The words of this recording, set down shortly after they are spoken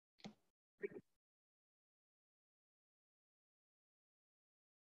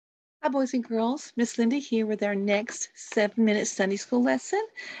Hi, boys and girls. Miss Linda here with our next 7-minute Sunday school lesson.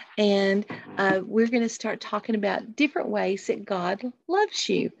 And we're going to start talking about different ways that God loves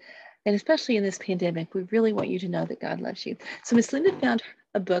you. And especially in this pandemic, we really want you to know that God loves you. So Miss Linda found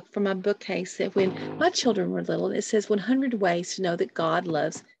a book from my bookcase that when my children were little, it says 100 ways to know that God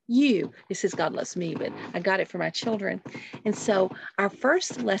loves you. It says God loves me, but I got it for my children. And so our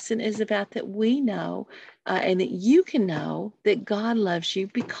first lesson is about that we know and that you can know that God loves you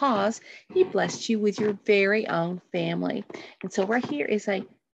because he blessed you with your very own family. And so right here is a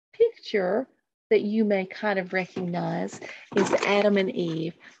picture that you may kind of recognize is Adam and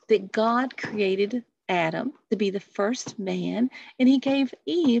Eve, that God created Adam to be the first man, and he gave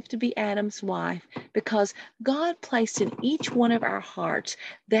Eve to be Adam's wife because God placed in each one of our hearts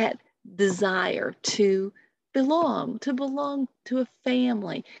that desire to belong to a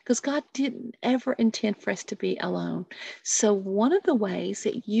family, because God didn't ever intend for us to be alone. So one of the ways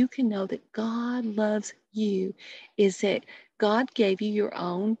that you can know that God loves you is that God gave you your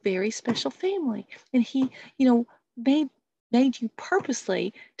own very special family, and he, made you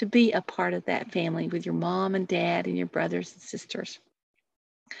purposely to be a part of that family with your mom and dad and your brothers and sisters.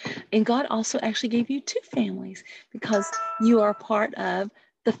 And God also actually gave you two families because you are part of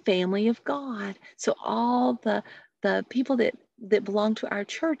the family of God. So all the people that belong to our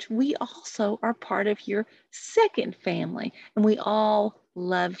church, we also are part of your second family, and we all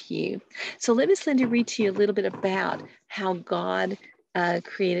love you. So let Miss Linda read to you a little bit about how God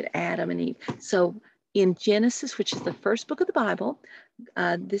created Adam and Eve. So in Genesis, which is the first book of the Bible,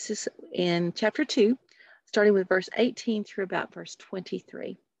 this is in chapter 2, starting with verse 18 through about verse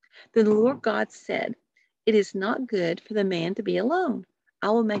 23. Then the Lord God said, "It is not good for the man to be alone. I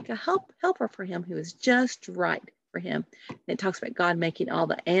will make a helper for him who is just right for him." And it talks about God making all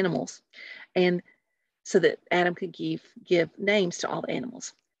the animals, and so that Adam could give names to all the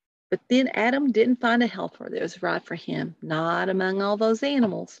animals. But then Adam didn't find a helper that was right for him, not among all those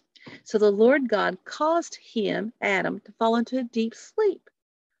animals. So the Lord God caused him, Adam, to fall into a deep sleep.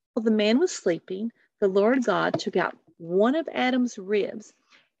 While the man was sleeping, the Lord God took out one of Adam's ribs,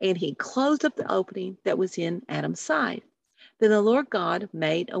 and he closed up the opening that was in Adam's side. Then the Lord God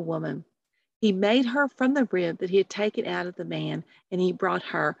made a woman. He made her from the rib that he had taken out of the man, and he brought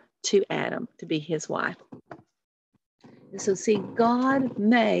her to Adam to be his wife. And so see, God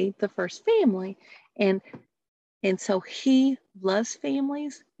made the first family, and so he loves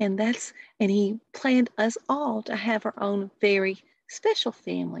families, and he planned us all to have our own very special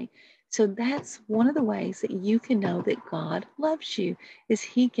family. So that's one of the ways that you can know that God loves you, is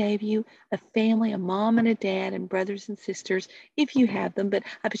he gave you a family, a mom and a dad and brothers and sisters, if you have them. But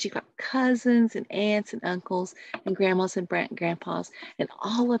I bet you've got cousins and aunts and uncles and grandmas and grandpas, and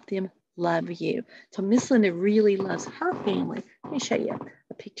all of them love you. So Miss Linda really loves her family. Let me show you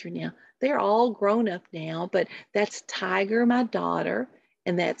a picture now. They're all grown up now, but that's Tiger, my daughter,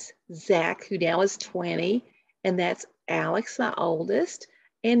 and that's Zach, who now is 20, and that's Alex, my oldest,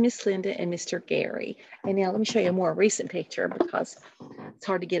 and Miss Linda and Mr. Gary. And now let me show you a more recent picture because it's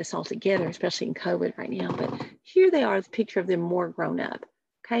hard to get us all together, especially in COVID right now. But here they are, the picture of them more grown up.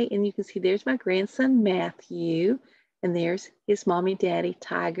 Okay, and you can see there's my grandson, Matthew, and there's his mommy, daddy,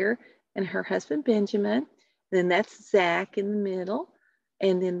 Tiger, and her husband, Benjamin. And then that's Zach in the middle,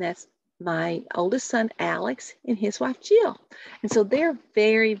 and then that's my oldest son, Alex, and his wife, Jill. And so they're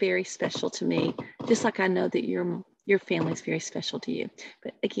very, very special to me, just like I know that your family is very special to you.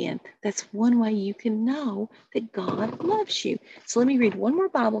 But again, that's one way you can know that God loves you. So let me read one more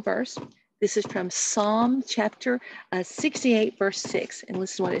Bible verse. This is from Psalm chapter 68, verse 6. And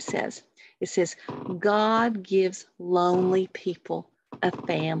listen to what it says. It says, God gives lonely people a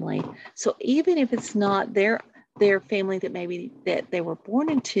family. So even if it's not their family that maybe that they were born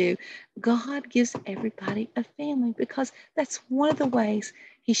into, God gives everybody a family, because that's one of the ways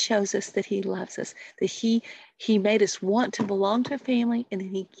he shows us that he loves us, that he made us want to belong to a family, and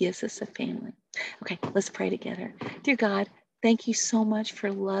then he gives us a family. Okay, let's pray together. Dear God, thank you so much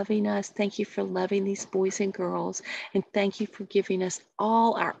for loving us. Thank you for loving these boys and girls, and thank you for giving us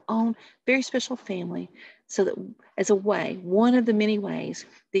all our own very special family, so that as a way, one of the many ways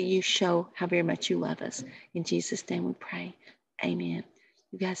that you show how very much you love us. In Jesus' name we pray. Amen.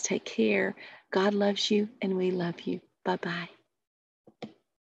 You guys take care. God loves you, and we love you. Bye-bye.